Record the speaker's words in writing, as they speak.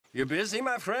You busy,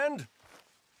 my friend?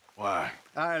 Why?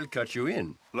 I'll cut you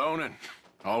in. Loaning.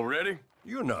 Already?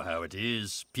 You know how it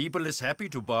is. People is happy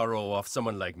to borrow off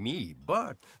someone like me,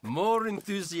 but more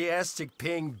enthusiastic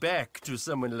paying back to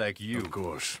someone like you. Of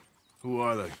course. Who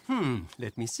are they?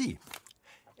 Let me see.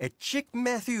 Chick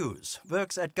Matthews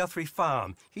works at Guthrie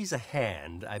Farm. He's a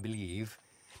hand, I believe.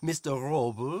 Mr.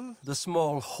 Roble, the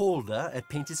small holder at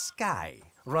Painted Sky,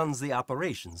 runs the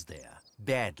operations there,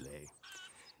 badly.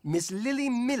 Miss Lily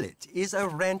Millet is a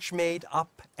ranch maid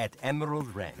up at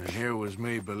Emerald Ranch. And here was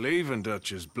me believing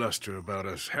Dutch's bluster about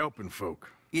us helping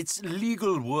folk. It's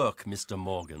legal work, Mr.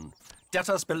 Morgan.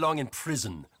 Debtors belong in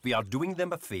prison. We are doing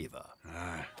them a favor.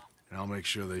 Aye, and I'll make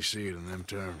sure they see it in them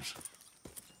terms.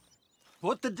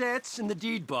 Put the debts in the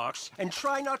deed box and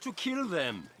try not to kill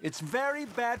them. It's very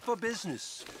bad for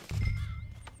business.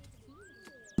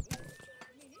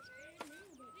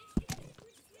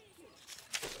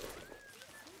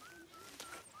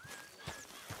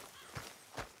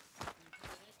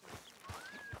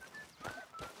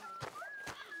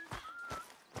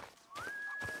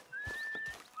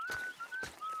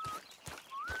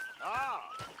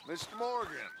 Mr.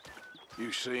 Morgan.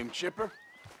 You seem chipper?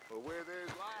 But where there's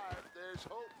life, there's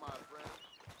hope, my friend.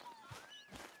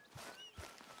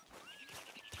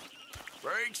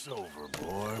 Break's over,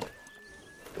 boy.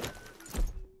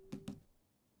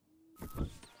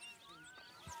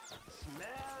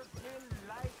 Smells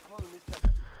delightful, Mr.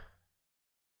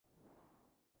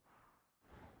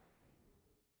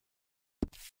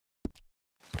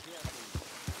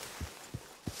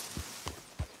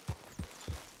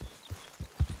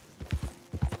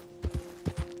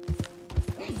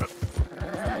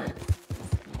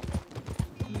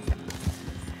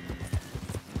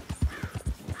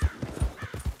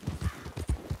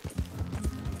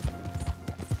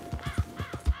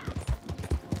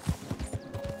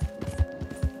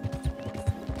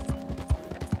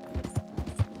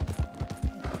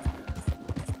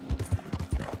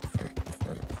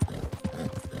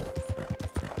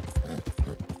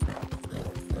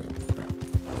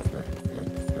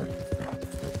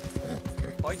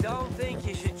 I don't think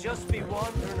you should just be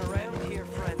wandering around here,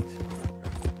 friend.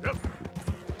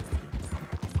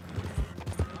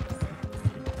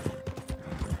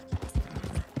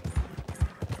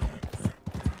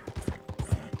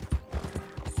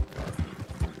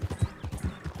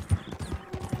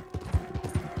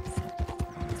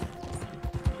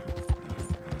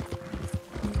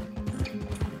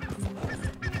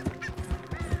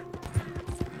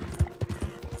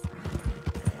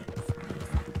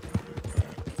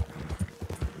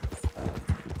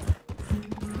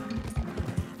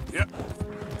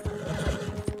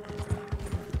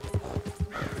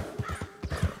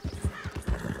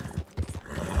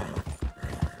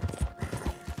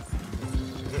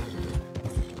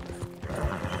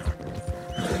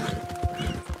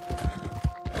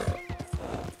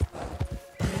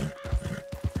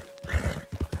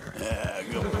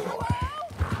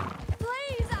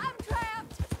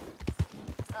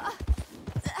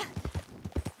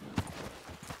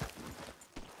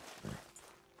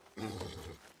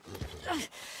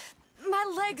 My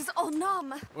leg's all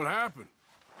numb. What happened?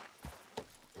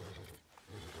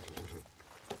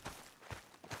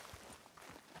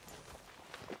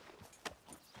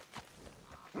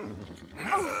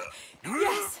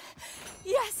 Yes!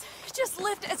 Yes! Just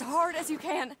lift as hard as you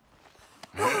can.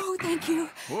 Oh, thank you.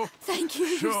 Whoa. Thank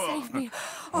you. Sure. You saved me.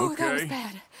 Oh, that was Okay.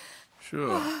 bad.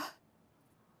 Sure.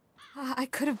 I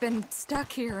could have been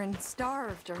stuck here and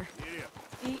starved or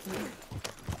Yeah. eaten.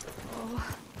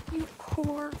 Oh, you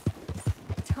poor,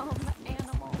 dumb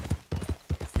animal.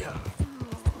 Yeah.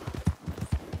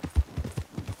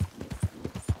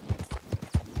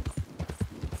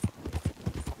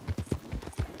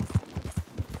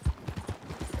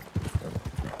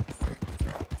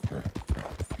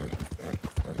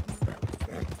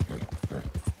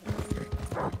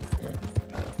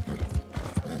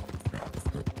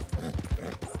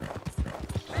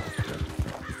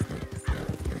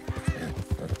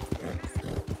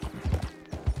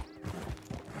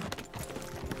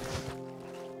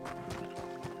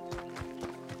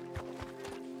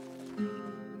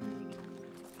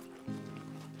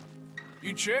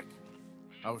 You Chick?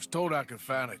 I was told I could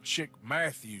find a Chick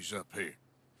Matthews up here.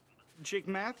 Chick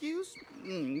Matthews?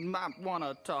 Might want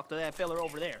to talk to that feller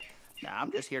over there. Nah,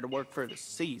 I'm just here to work for the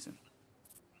season.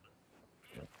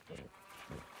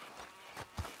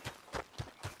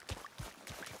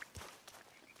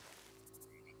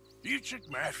 You Chick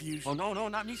Matthews? Oh, no,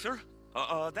 not me, sir.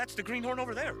 That's the greenhorn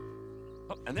over there.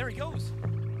 Oh, and there he goes.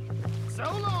 So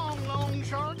long, Long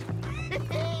Shark.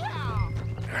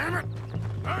 Damn it!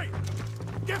 Hey!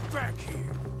 Get back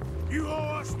here! You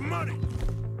owe us money.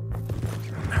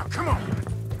 Now, come on.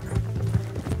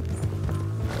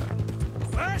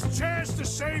 Last chance to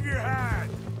save your hide.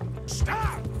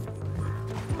 Stop!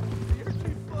 You're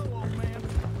too slow, old man.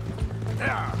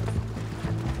 Yeah.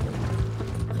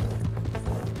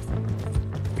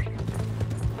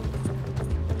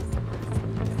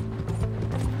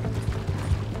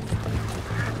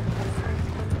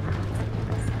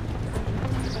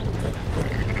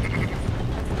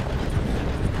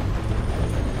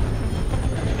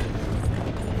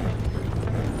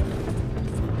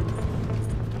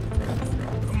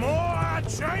 The more I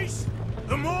chase,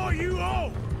 the more you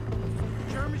owe.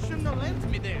 Jeremy shouldn't have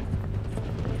lent me then.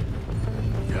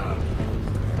 Yeah.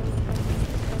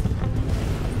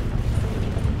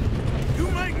 You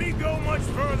make me go much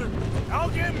further, I'll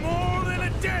get more than a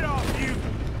debt off you.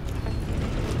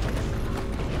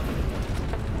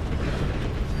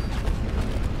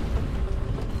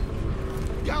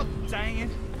 God dang it.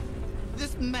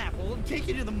 This map will take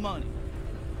you to the money.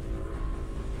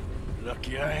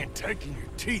 Lucky I ain't taking your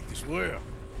teeth as well.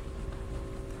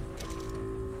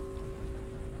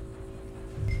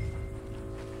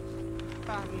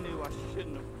 I knew I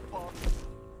shouldn't have bought.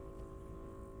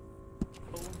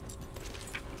 Oh.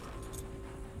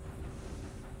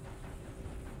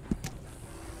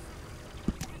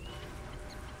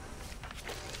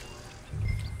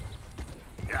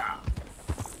 Yeah.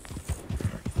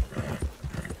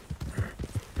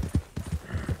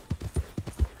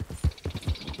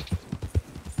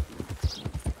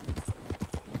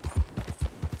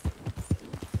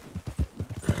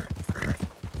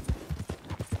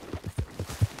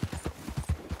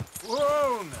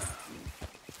 Whoa, now.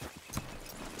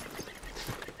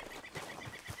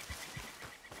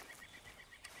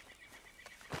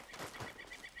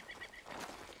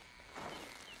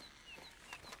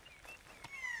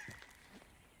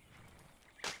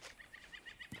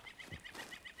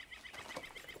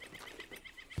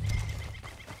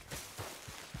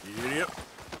 Yep.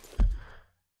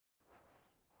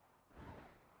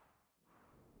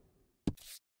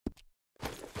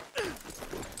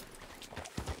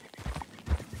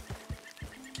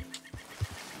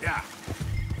 Yeah.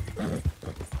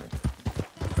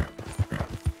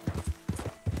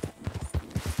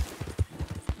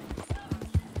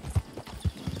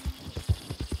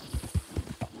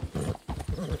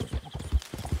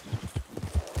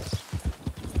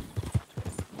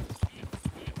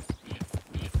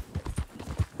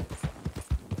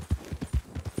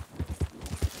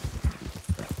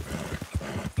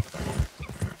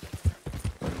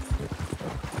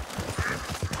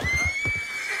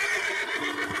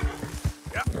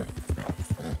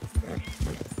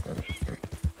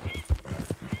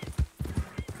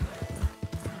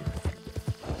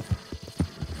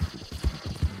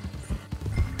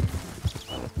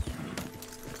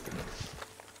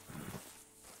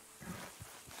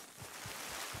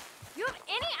 You have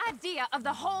any idea of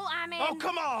the hole I'm in? Oh,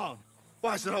 come on!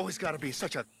 Why's it always gotta be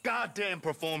such a goddamn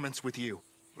performance with you?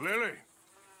 Lily,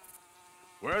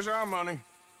 where's our money?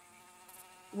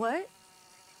 What?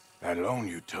 That loan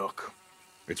you took.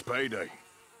 It's payday.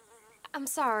 I'm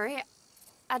sorry.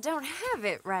 I don't have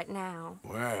it right now.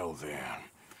 Well, then.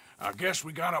 I guess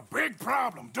we got a big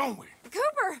problem, don't we?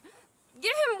 Cooper,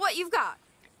 give him what you've got.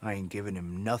 I ain't giving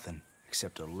him nothing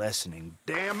except a lessening.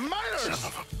 Damn manners! Son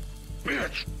of a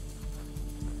bitch!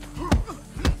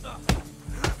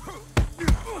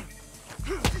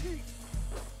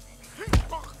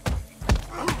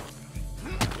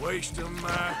 Wasting my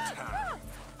time.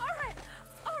 All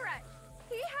right.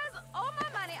 He has all my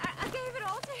money. I gave it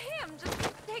all to him. Just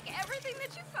take everything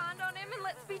that you find on him and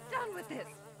let's be done with this.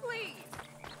 Please.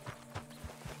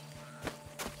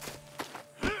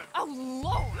 Oh,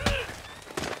 Lord.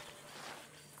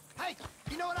 Hey,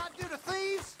 you know what I'd do to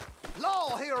thieves? Law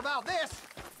will hear about this.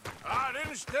 I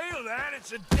didn't steal that.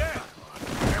 It's a debt.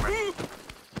 Damn it.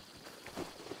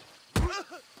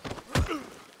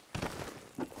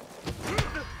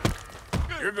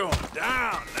 You're going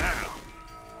down now.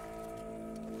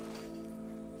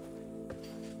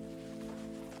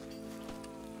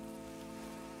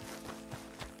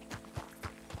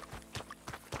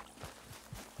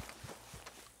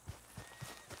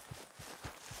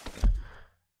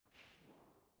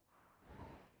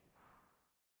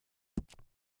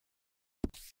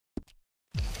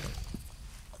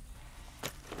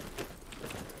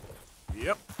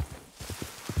 Yep.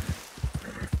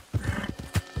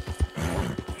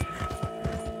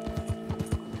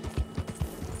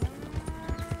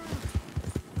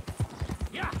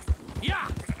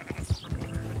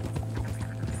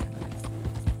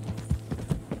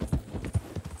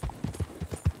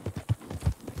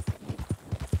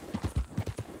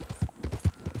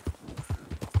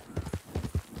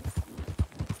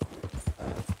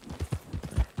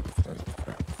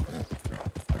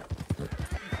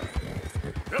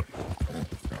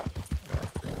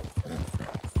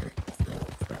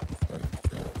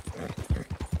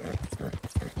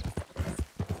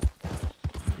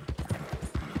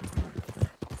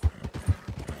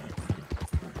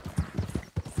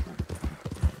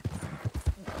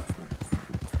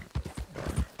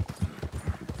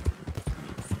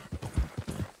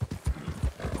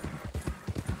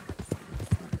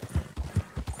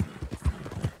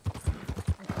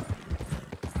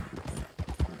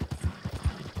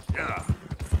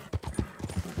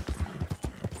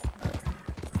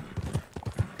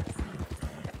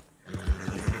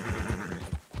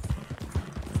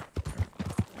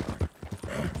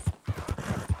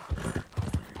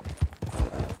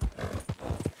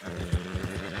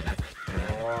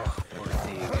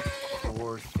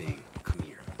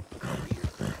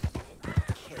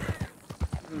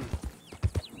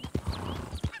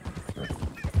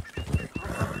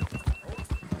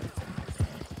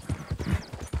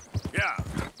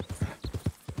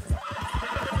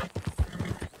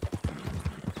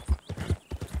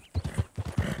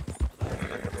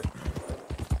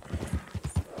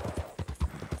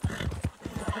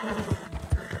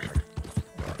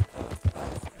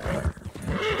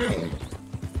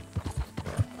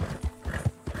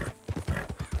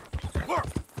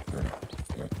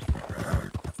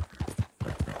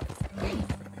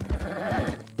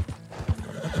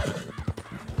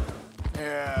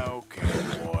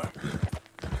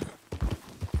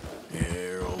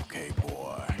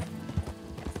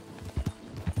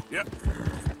 Yep.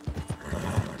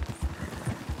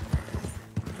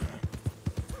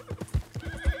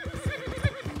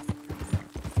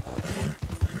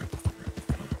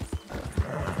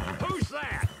 Who's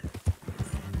that?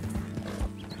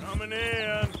 Coming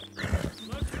in.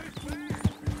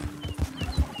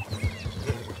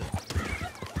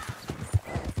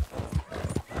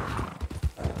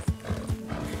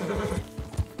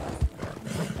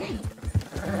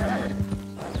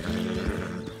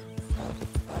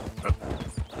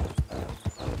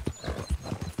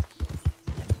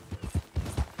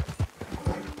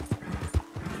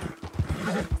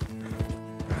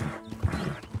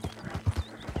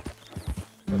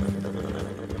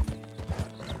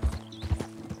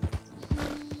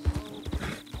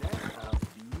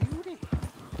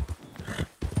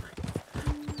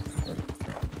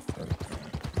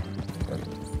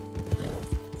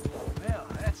 Well,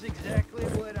 that's exactly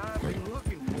what I've been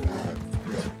looking for.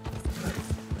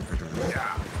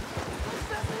 Yeah.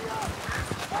 Set me up!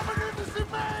 I'm an innocent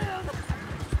man!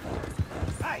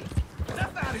 Hey,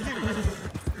 enough out of you!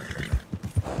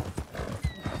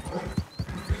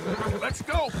 Let's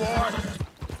go, boy.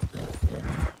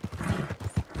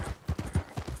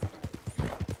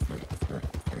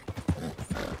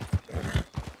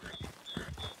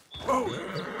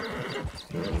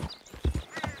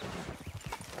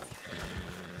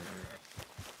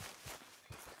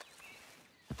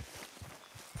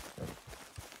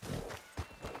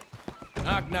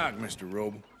 Knock, knock, Mr.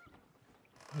 Roble.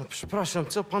 No przepraszam,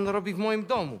 co pan robi w moim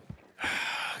domu?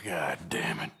 God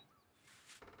damn it.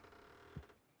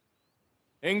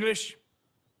 English?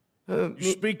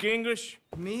 You speak English?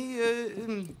 Me,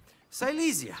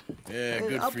 Silesia. Yeah,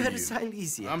 good for Upper you.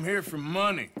 Silesia. I'm here for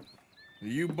money.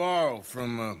 You borrow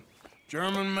from a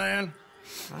German man?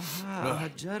 Aha,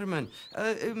 German.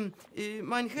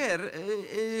 Mein Herr,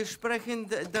 sprechen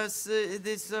the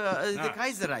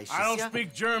Kaiserreich. I don't ja?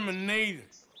 speak German neither.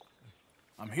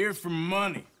 I'm here for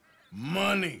money.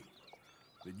 Money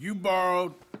that you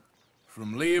borrowed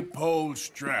from Leopold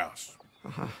Strauss.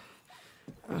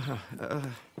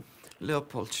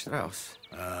 Leopold Strauss.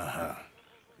 Uh-huh.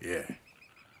 Yeah.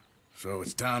 So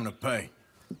it's time to pay.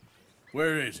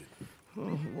 Where is it?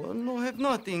 Oh, well, no, have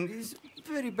nothing. It's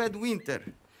very bad winter.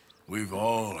 We've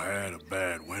all had a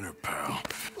bad winter, pal.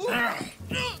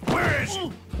 Where is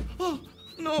it? Oh,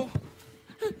 no.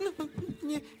 No,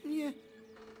 nie, nie.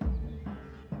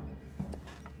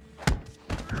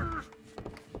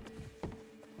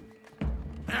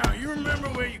 Now, you remember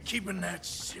where you're keeping that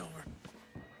silver?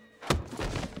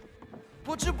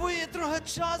 Potrzebuję trochę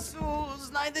czasu.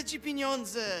 Znajdę ci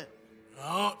pieniądze.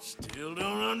 Oh, still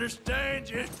don't understand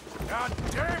you. God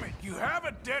damn it! You have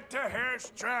a debt to Herr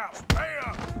Strauss. Pay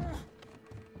up!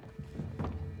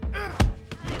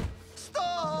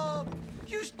 Stop!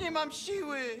 Już nie mam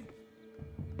siły.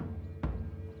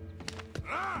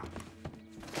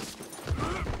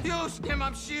 Już nie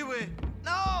mam siły.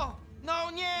 No!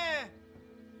 No, nie!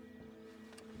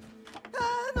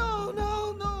 No,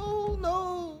 no, no,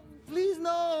 no. Please,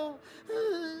 no.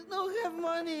 No have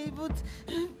money, but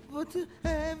I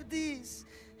have this.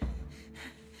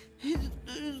 It's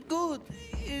good.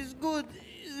 It's good.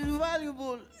 It's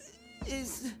valuable.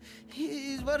 It's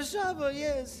Warszawa,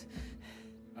 yes.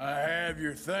 I have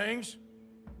your things,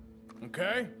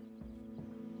 okay?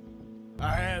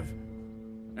 I have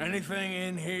anything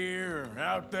in here or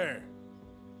out there.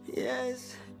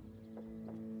 Yes.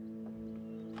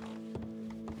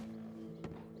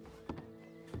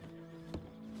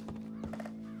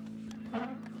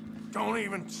 Don't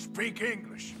even speak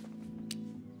English.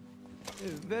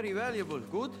 Very valuable.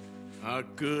 Good?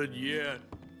 Not good yet.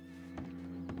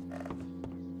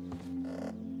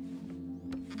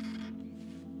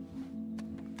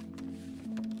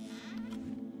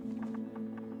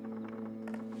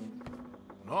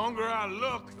 The longer I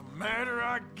look, the madder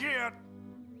I get.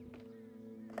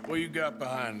 What you got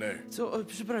behind there? Co?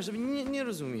 Przepraszam, nie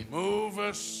rozumiem. Move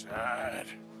aside.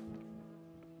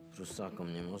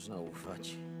 Prusakom nie można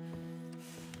ufać.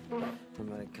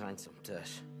 Amerykańcom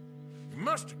też. You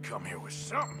must have come here with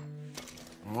something.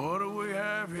 What do we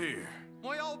have here?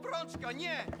 Moja obrączka,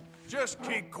 nie! Just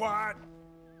keep quiet.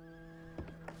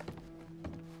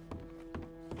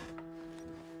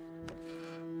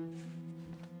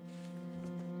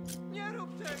 Nie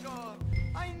rób tego!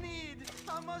 I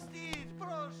must eat,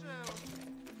 proszę!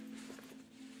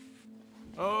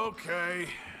 Okay,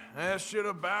 that should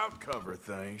about cover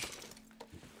things.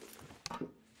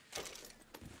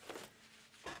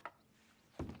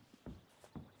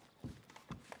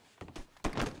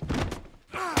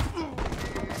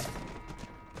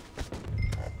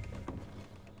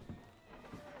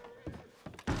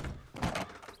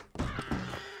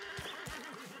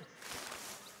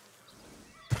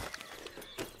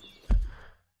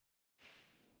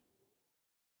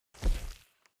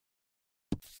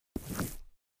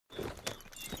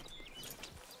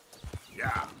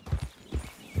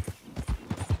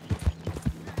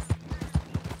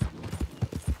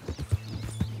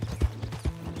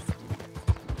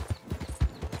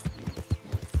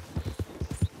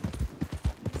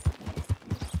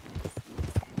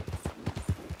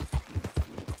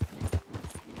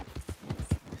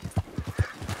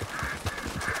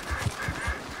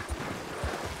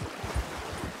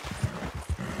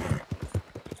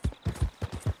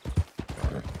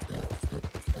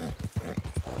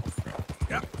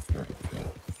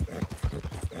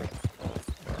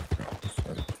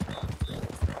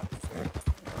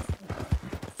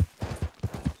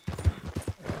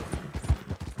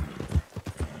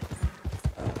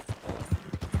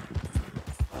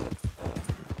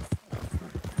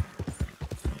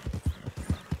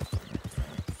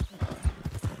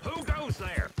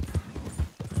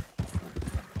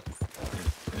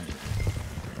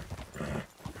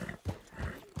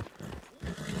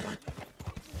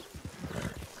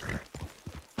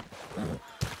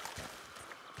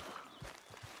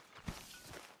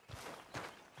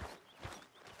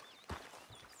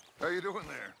 you doing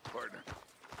there, partner?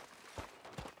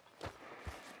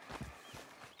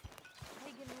 How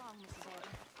you getting along, Mrs.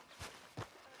 Orton?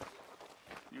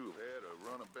 You've had a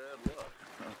run of bad luck.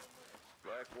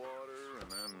 Blackwater,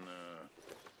 and then,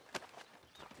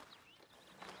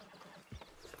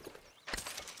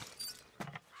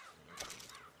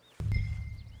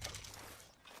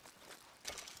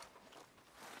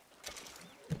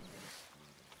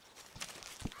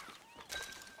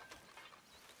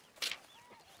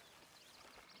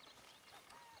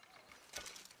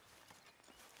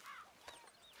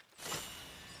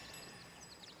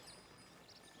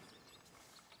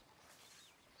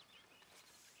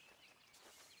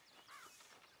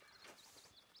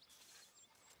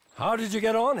 How did you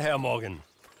get on, Herr Morgan?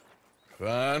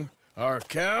 Fine. Our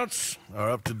accounts are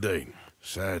up to date.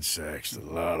 Sad sacks, a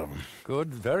lot of them.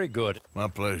 Good, very good. My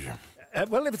pleasure.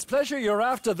 Well, if it's pleasure you're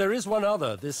after, there is one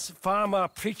other. This farmer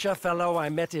preacher fellow I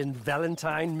met in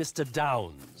Valentine, Mr.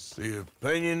 Downs. The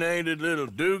opinionated little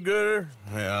do-gooder?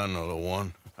 Yeah, I know the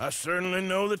one. I certainly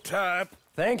know the type.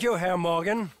 Thank you, Herr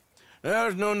Morgan.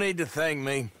 There's no need to thank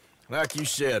me. Like you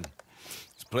said,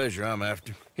 it's pleasure I'm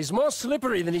after. He's more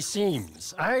slippery than he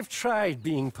seems. I've tried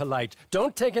being polite.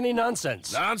 Don't take any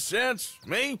nonsense. Nonsense?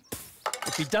 Me?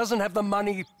 If he doesn't have the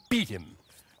money, beat him.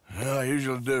 Well, I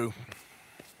usually do.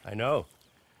 I know.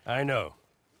 I know.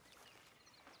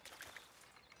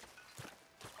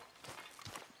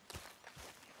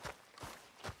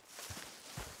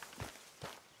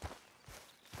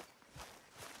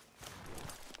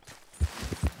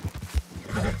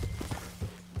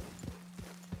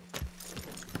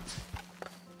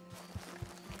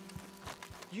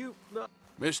 You...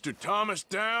 Mr. Thomas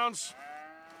Downs?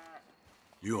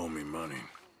 You owe me money.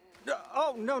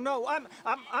 oh, no, I'm...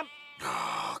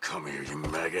 Oh, come here, you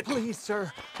maggot. Please,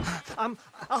 sir. I'll...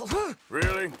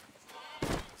 Really?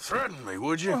 Threaten me,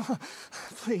 would you?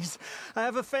 Please, I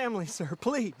have a family, sir,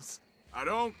 please. I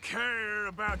don't care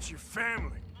about your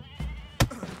family.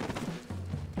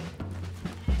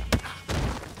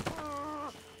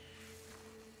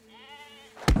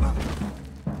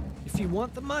 If you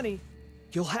want the money,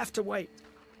 you'll have to wait.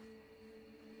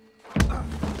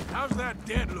 How's that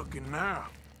debt looking now?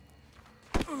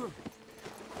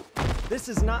 This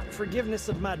is not forgiveness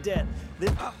of my debt.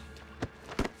 This...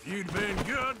 If you'd been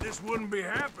good, this wouldn't be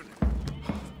happening.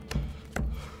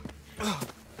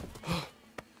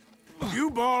 You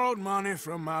borrowed money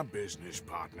from my business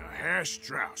partner, Herr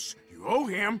Strauss. You owe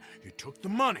him, you took the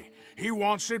money. He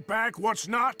wants it back, what's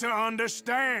not to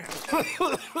understand?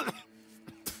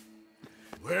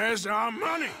 Where's our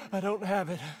money? I don't have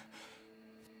it.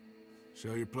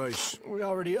 Sell your place. We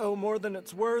already owe more than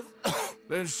it's worth.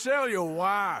 Then sell your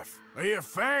wife, or your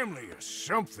family, or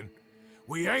something.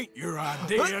 We ain't your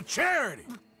idea of charity.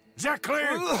 Is that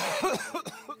clear?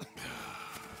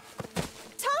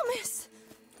 Thomas!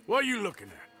 What are you looking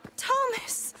at?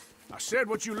 Thomas! I said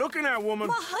what you looking at, woman.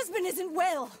 My husband isn't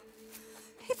well.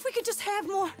 If we could just have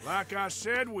more... Like I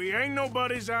said, we ain't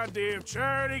nobody's idea of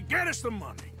charity. Get us the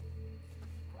money.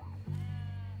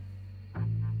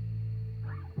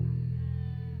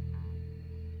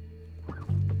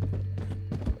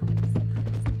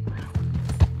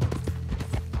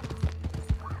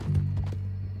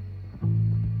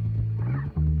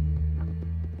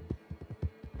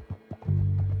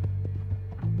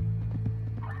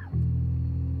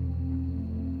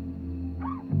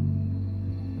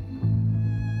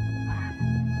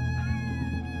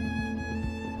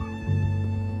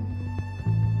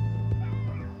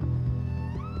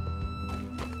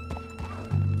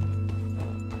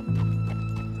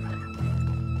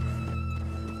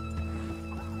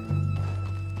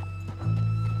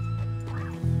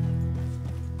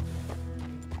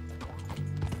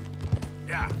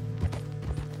 Yeah.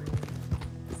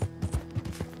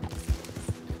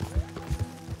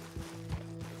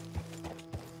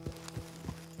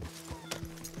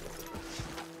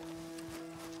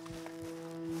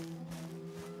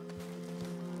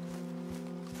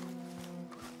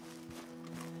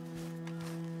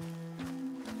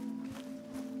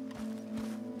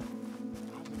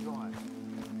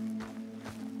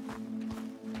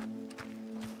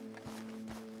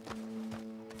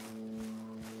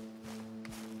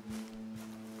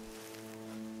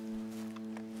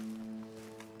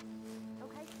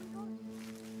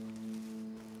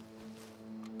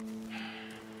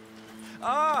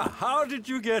 Ah, how did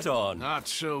you get on? Not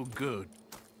so good.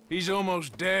 He's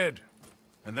almost dead.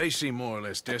 And they seem more or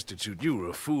less destitute. You were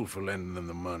a fool for lending them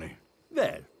the money.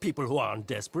 Well, people who aren't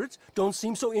desperate don't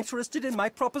seem so interested in my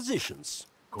propositions.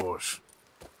 Of course.